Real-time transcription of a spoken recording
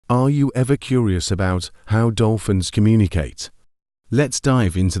Are you ever curious about how dolphins communicate? Let's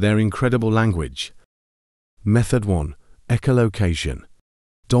dive into their incredible language. Method 1. Echolocation.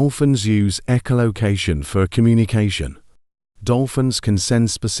 Dolphins use echolocation for communication. Dolphins can send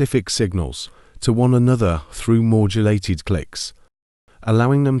specific signals to one another through modulated clicks,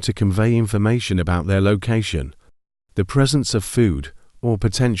 allowing them to convey information about their location, the presence of food, or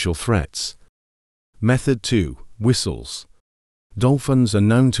potential threats. Method 2. Whistles. Dolphins are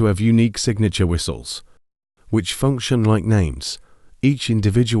known to have unique signature whistles, which function like names. Each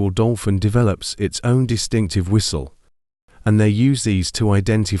individual dolphin develops its own distinctive whistle, and they use these to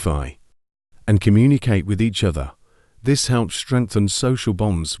identify and communicate with each other. This helps strengthen social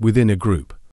bonds within a group.